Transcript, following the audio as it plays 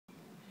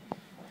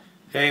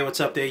Hey, what's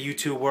up there,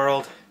 YouTube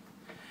world?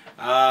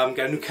 Got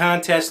a new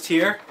contest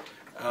here.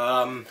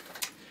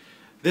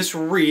 This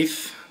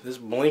wreath, this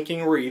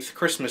blinking wreath,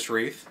 Christmas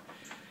wreath,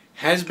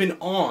 has been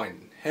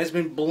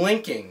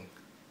blinking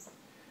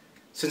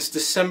since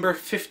December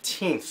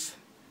 15th,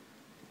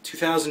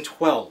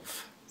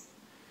 2012.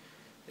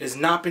 It has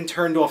not been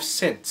turned off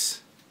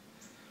since.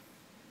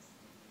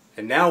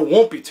 And now it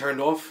won't be turned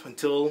off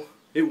until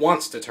it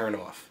wants to turn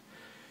off.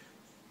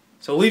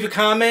 So leave a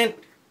comment.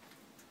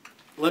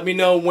 Let me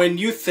know when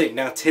you think.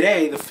 Now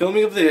today, the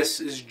filming of this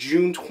is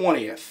June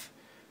 20th,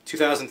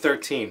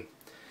 2013.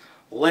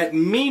 Let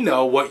me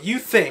know what you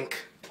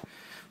think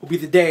will be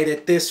the day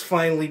that this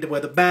finally, where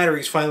the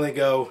batteries finally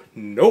go,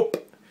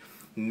 nope,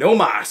 no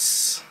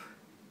mas.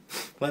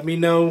 Let me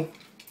know,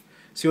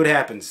 see what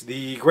happens.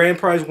 The grand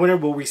prize winner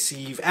will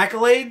receive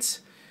accolades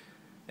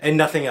and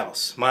nothing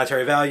else.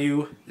 Monetary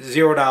value,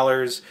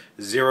 $0,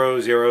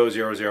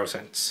 0,000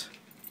 cents.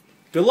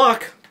 Good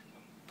luck.